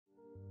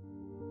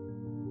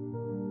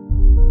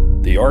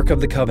The Ark of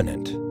the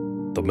Covenant,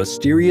 the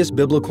mysterious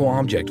biblical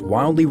object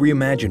wildly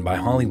reimagined by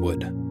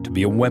Hollywood to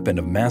be a weapon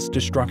of mass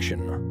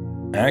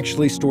destruction,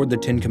 actually stored the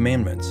Ten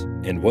Commandments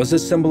and was a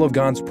symbol of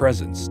God's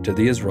presence to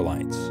the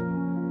Israelites.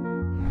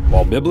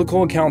 While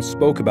biblical accounts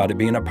spoke about it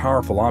being a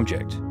powerful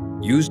object,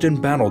 used in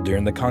battle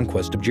during the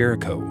conquest of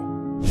Jericho,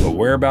 the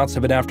whereabouts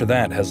of it after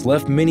that has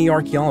left many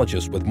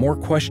archaeologists with more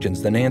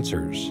questions than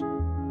answers,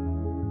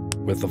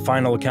 with the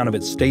final account of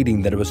it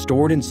stating that it was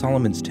stored in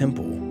Solomon's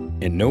temple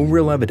and no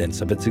real evidence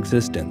of its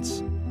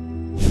existence.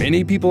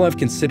 Many people have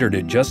considered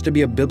it just to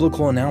be a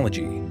biblical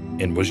analogy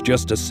and was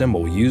just a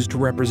symbol used to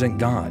represent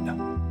God.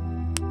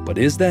 But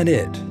is that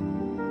it?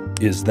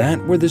 Is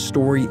that where the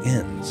story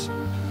ends?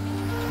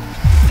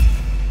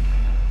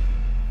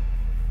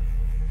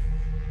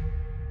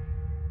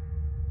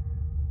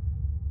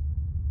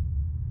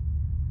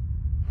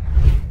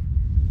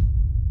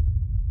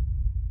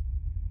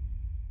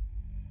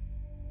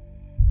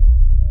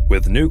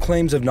 With new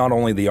claims of not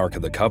only the Ark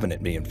of the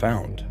Covenant being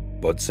found,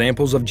 but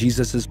samples of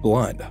Jesus'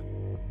 blood,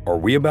 are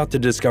we about to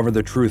discover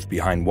the truth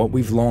behind what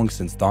we've long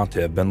since thought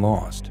to have been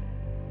lost?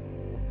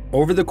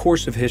 Over the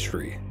course of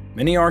history,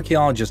 many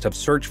archaeologists have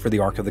searched for the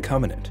Ark of the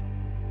Covenant,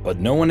 but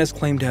no one has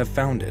claimed to have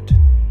found it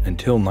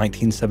until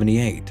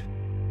 1978.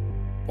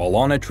 While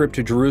on a trip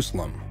to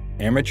Jerusalem,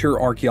 amateur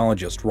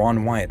archaeologist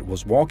Ron Wyatt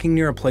was walking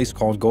near a place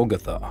called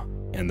Golgotha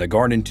and the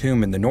Garden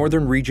Tomb in the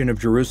northern region of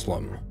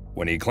Jerusalem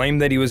when he claimed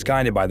that he was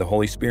guided by the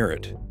Holy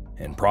Spirit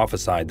and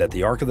prophesied that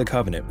the Ark of the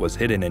Covenant was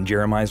hidden in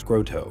Jeremiah's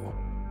grotto,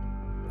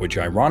 which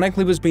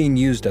ironically was being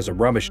used as a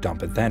rubbish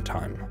dump at that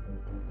time.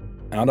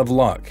 Out of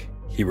luck,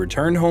 he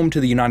returned home to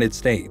the United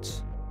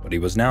States, but he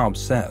was now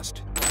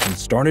obsessed and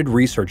started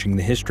researching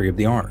the history of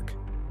the Ark,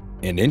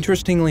 and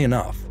interestingly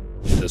enough,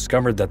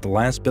 discovered that the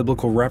last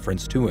biblical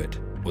reference to it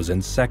was in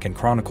 2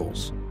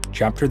 Chronicles,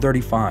 chapter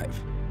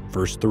 35,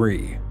 verse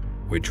 3,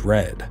 which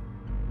read,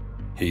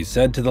 "He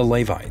said to the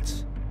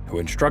Levites, who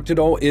instructed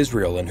all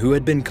Israel and who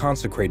had been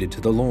consecrated to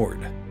the Lord,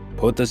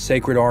 put the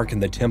sacred ark in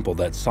the temple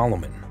that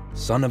Solomon,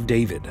 son of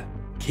David,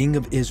 king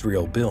of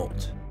Israel,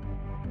 built.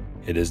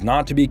 It is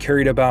not to be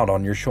carried about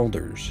on your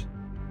shoulders.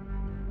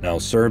 Now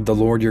serve the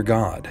Lord your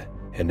God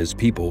and his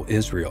people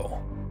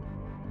Israel."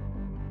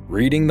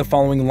 Reading the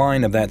following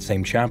line of that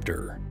same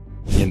chapter,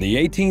 in the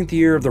 18th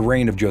year of the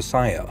reign of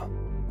Josiah,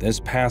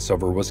 this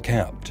Passover was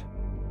kept.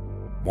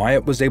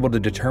 Wyatt was able to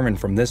determine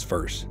from this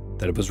verse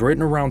that it was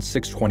written around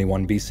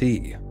 621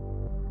 BC,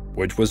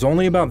 which was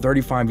only about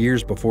 35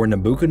 years before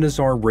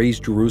Nebuchadnezzar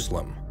razed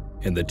Jerusalem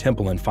and the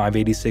temple in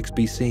 586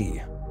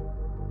 BC.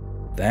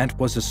 That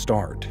was a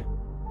start.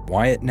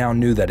 Wyatt now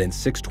knew that in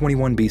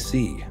 621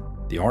 BC,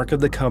 the Ark of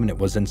the Covenant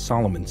was in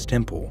Solomon's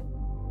temple.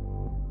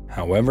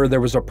 However,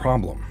 there was a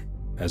problem.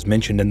 As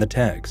mentioned in the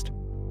text,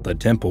 the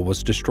temple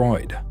was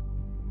destroyed.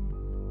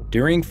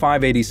 During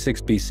 586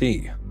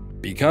 BC,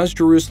 because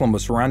Jerusalem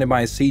was surrounded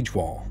by a siege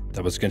wall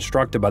that was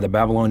constructed by the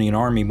Babylonian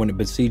army when it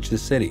besieged the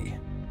city,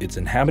 its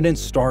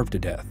inhabitants starved to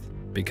death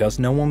because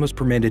no one was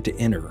permitted to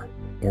enter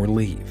or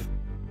leave.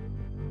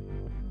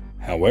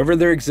 However,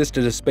 there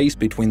existed a space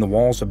between the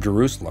walls of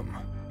Jerusalem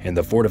and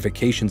the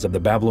fortifications of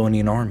the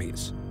Babylonian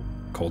armies,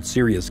 called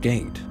Syria's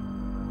Gate,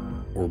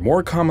 or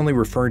more commonly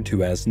referred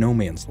to as No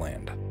Man's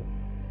Land.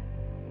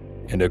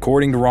 And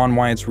according to Ron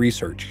Wyatt's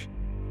research,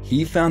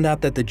 he found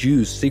out that the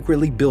Jews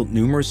secretly built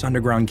numerous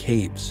underground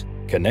caves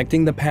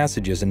connecting the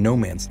passages in No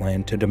Man's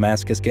Land to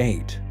Damascus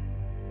Gate.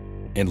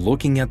 And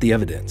looking at the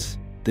evidence,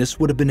 this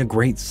would have been a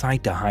great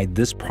site to hide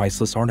this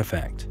priceless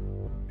artifact,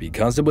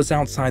 because it was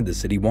outside the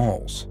city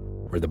walls,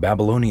 where the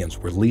Babylonians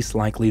were least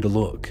likely to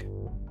look.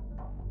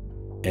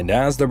 And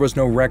as there was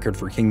no record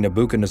for King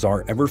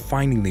Nebuchadnezzar ever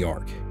finding the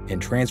Ark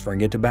and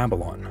transferring it to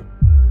Babylon,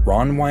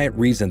 Ron Wyatt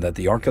reasoned that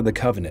the Ark of the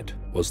Covenant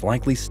was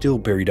likely still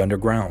buried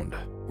underground,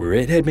 where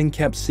it had been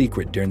kept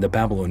secret during the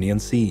Babylonian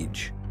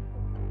siege.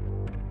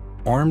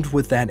 Armed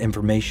with that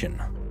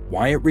information,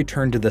 Wyatt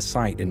returned to the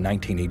site in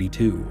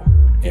 1982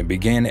 and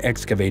began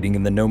excavating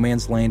in the No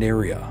Man's Land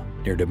area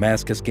near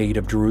Damascus Gate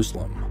of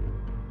Jerusalem.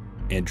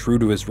 And true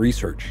to his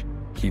research,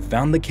 he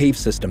found the cave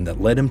system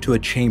that led him to a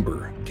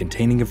chamber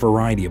containing a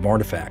variety of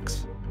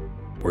artifacts,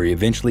 where he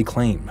eventually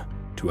claimed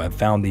to have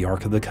found the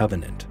Ark of the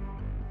Covenant.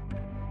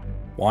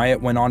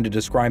 Wyatt went on to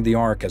describe the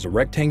Ark as a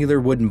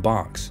rectangular wooden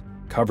box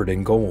covered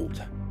in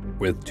gold,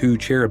 with 2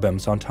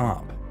 cherubims on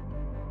top.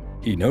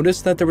 He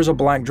noticed that there was a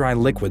black dry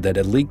liquid that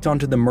had leaked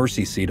onto the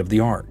mercy seat of the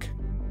Ark,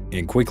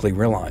 and quickly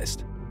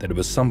realized that it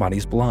was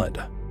somebody's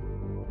blood.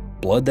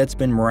 Blood that's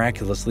been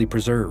miraculously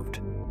preserved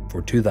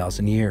for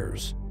 2,000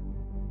 years.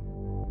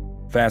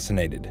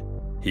 Fascinated,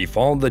 he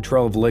followed the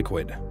trail of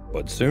liquid,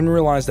 but soon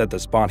realized that the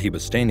spot he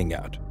was standing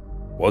at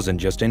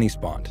wasn't just any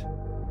spot.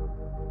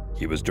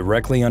 He was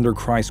directly under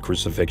Christ's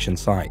crucifixion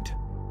site.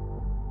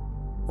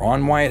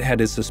 Ron Wyatt had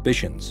his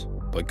suspicions,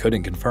 but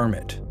couldn't confirm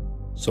it.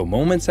 So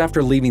moments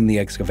after leaving the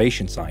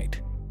excavation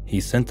site,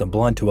 he sent the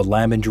blood to a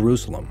lab in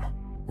Jerusalem,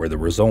 where the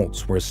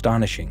results were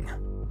astonishing.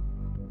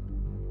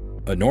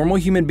 A normal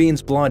human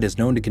being's blood is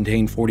known to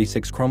contain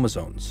 46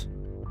 chromosomes,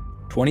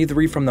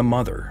 23 from the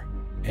mother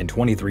and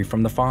 23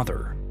 from the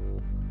father.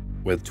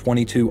 with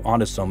 22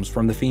 autosomes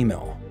from the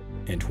female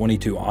and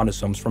 22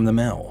 autosomes from the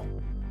male,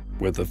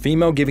 with the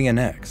female giving an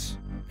X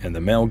and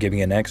the male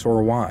giving an X or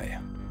a Y.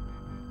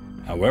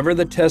 However,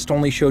 the test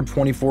only showed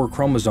 24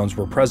 chromosomes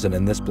were present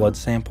in this blood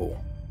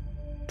sample,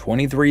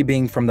 23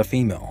 being from the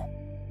female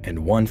and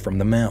 1 from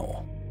the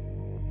male.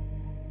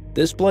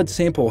 This blood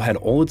sample had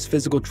all its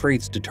physical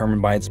traits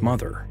determined by its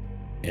mother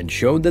and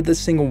showed that the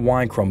single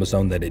Y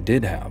chromosome that it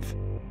did have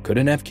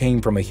couldn't have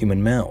came from a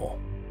human male.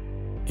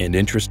 And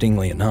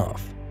interestingly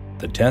enough,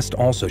 the test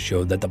also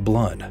showed that the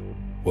blood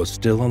was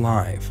still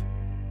alive.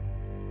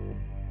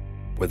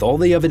 With all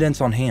the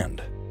evidence on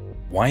hand,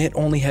 Wyatt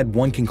only had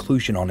one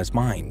conclusion on his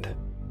mind.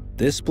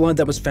 This blood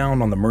that was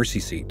found on the mercy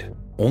seat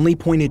only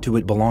pointed to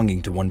it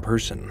belonging to one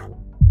person: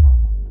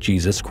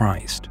 Jesus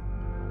Christ.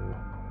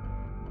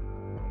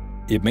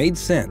 It made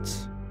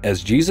sense,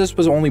 as Jesus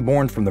was only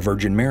born from the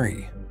Virgin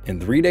Mary,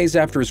 and 3 days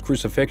after his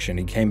crucifixion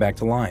he came back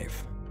to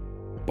life.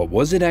 But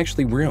was it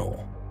actually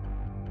real?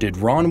 Did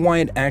Ron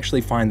Wyatt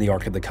actually find the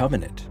Ark of the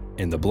Covenant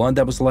in the blood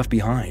that was left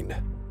behind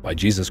by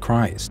Jesus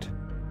Christ?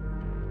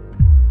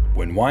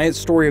 When Wyatt's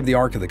story of the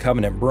Ark of the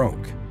Covenant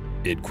broke,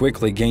 it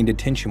quickly gained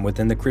attention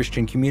within the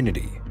Christian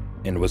community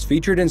and was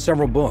featured in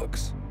several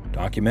books,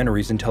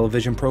 documentaries, and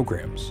television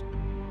programs.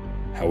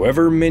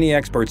 However, many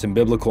experts in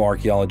biblical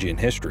archaeology and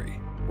history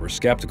were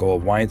skeptical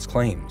of Wyatt's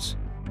claims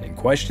and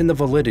questioned the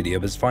validity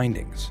of his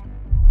findings.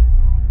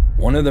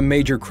 One of the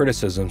major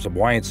criticisms of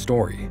Wyatt's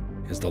story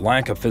is the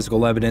lack of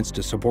physical evidence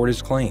to support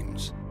his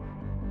claims.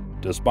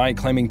 Despite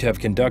claiming to have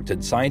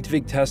conducted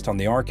scientific tests on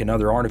the Ark and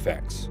other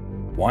artifacts,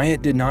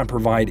 Wyatt did not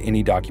provide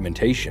any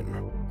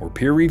documentation or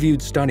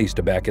peer-reviewed studies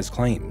to back his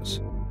claims.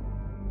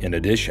 In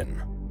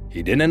addition,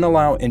 he didn't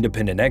allow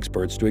independent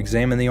experts to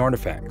examine the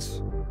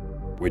artifacts,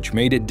 which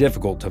made it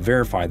difficult to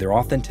verify their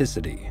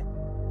authenticity.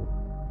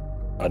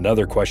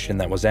 Another question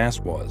that was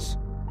asked was,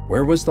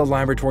 where was the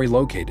laboratory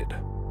located?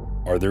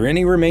 Are there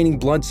any remaining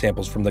blood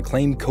samples from the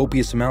claimed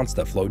copious amounts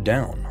that flowed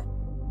down?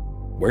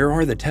 Where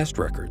are the test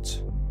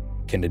records?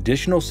 Can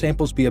additional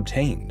samples be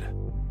obtained?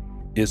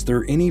 Is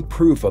there any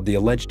proof of the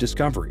alleged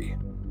discovery?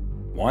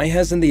 Why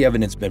hasn't the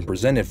evidence been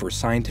presented for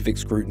scientific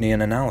scrutiny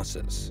and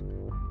analysis?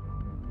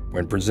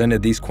 When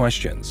presented these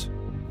questions,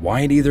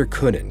 Wyatt either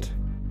couldn't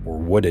or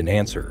wouldn't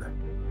answer,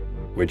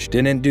 which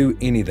didn't do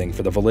anything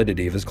for the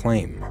validity of his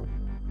claim.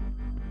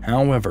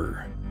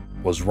 However,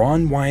 was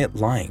Ron Wyatt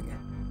lying,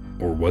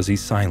 or was he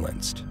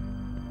silenced?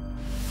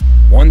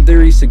 One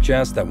theory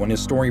suggests that when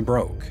his story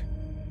broke,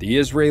 the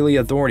Israeli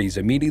authorities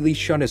immediately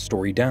shut his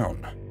story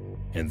down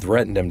and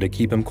threatened him to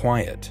keep him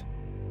quiet,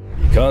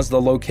 because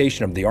the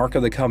location of the Ark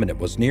of the Covenant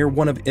was near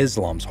one of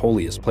Islam's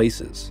holiest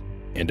places,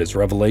 and its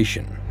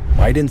revelation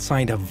might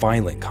incite a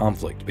violent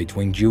conflict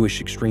between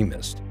Jewish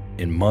extremists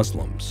and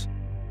Muslims.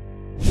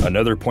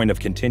 Another point of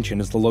contention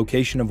is the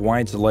location of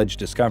Wyatt's alleged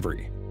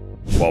discovery.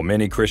 While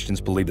many Christians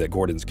believe that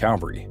Gordon's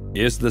Calvary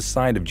is the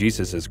site of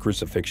Jesus'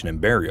 crucifixion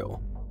and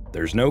burial,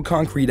 there's no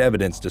concrete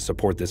evidence to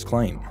support this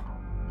claim.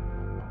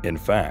 In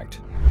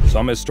fact,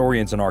 some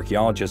historians and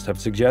archaeologists have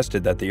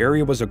suggested that the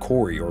area was a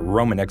quarry or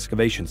Roman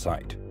excavation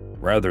site,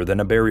 rather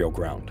than a burial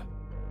ground.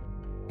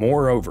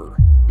 Moreover,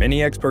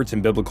 many experts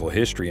in biblical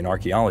history and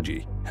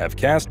archaeology have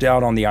cast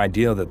doubt on the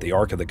idea that the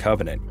Ark of the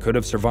Covenant could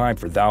have survived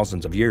for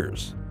thousands of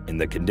years in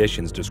the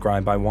conditions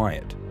described by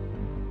Wyatt.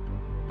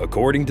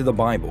 According to the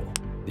Bible,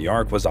 the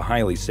Ark was a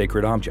highly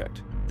sacred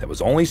object that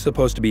was only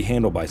supposed to be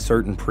handled by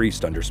certain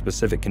priests under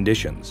specific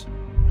conditions.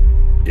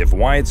 If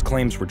Wyatt's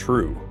claims were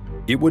true,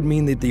 it would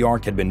mean that the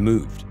Ark had been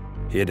moved,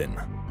 hidden,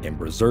 and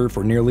preserved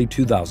for nearly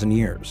 2,000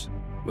 years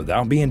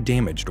without being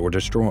damaged or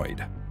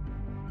destroyed.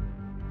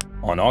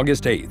 On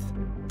August 8,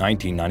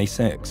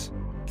 1996,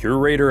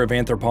 Curator of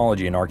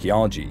Anthropology and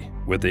Archaeology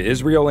with the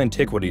Israel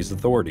Antiquities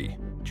Authority,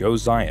 Joe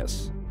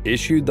Zayas,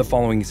 issued the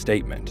following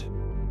statement.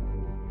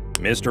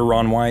 Mr.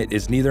 Ron Wyatt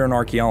is neither an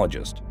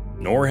archaeologist,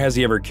 nor has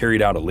he ever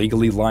carried out a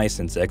legally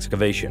licensed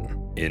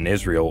excavation in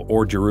Israel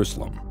or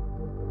Jerusalem.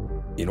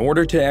 In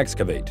order to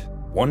excavate,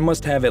 one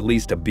must have at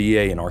least a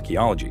BA in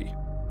archaeology,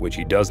 which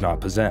he does not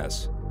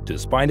possess,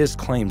 despite his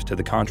claims to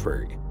the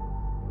contrary.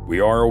 We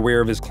are aware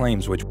of his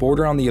claims which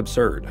border on the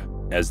absurd,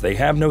 as they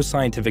have no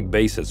scientific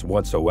basis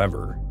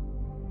whatsoever,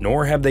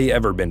 nor have they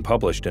ever been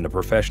published in a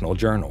professional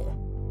journal.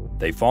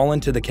 They fall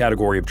into the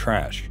category of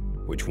trash,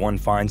 which one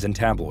finds in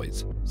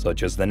tabloids,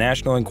 such as the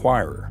National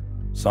Enquirer,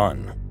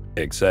 Sun,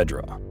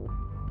 etc.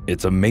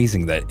 It's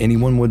amazing that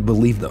anyone would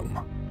believe them.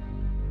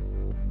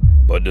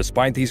 But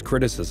despite these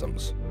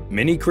criticisms,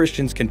 many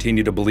Christians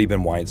continue to believe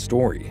in Wyatt's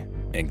story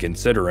and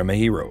consider him a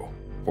hero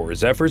for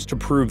his efforts to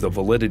prove the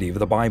validity of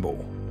the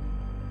Bible.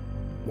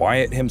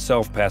 Wyatt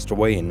himself passed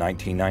away in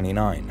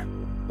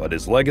 1999, but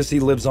his legacy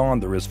lives on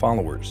through his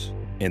followers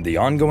in the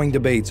ongoing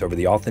debates over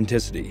the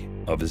authenticity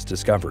of his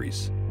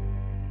discoveries.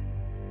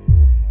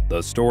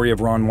 The story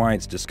of Ron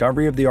Wyatt's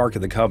discovery of the Ark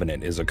of the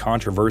Covenant is a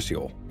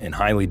controversial and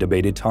highly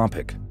debated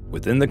topic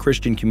within the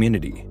Christian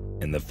community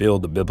in the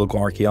field of biblical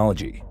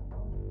archaeology.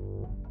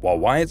 While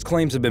Wyatt's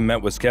claims have been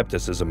met with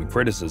skepticism and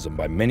criticism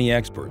by many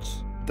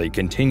experts, they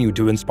continue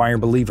to inspire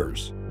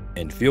believers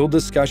and fueled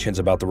discussions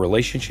about the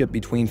relationship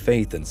between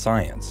faith and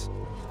science.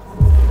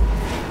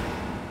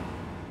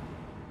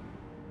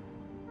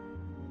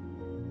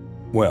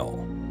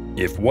 Well,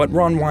 if what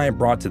Ron Wyatt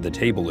brought to the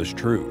table is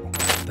true,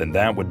 then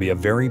that would be a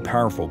very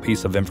powerful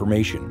piece of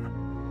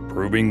information,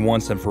 proving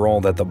once and for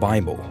all that the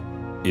Bible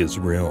is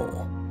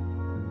real.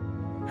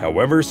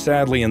 However,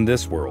 sadly in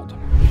this world,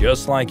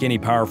 just like any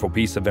powerful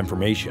piece of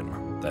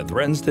information that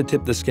threatens to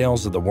tip the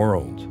scales of the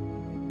world,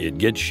 it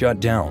gets shut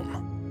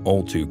down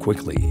all too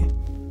quickly.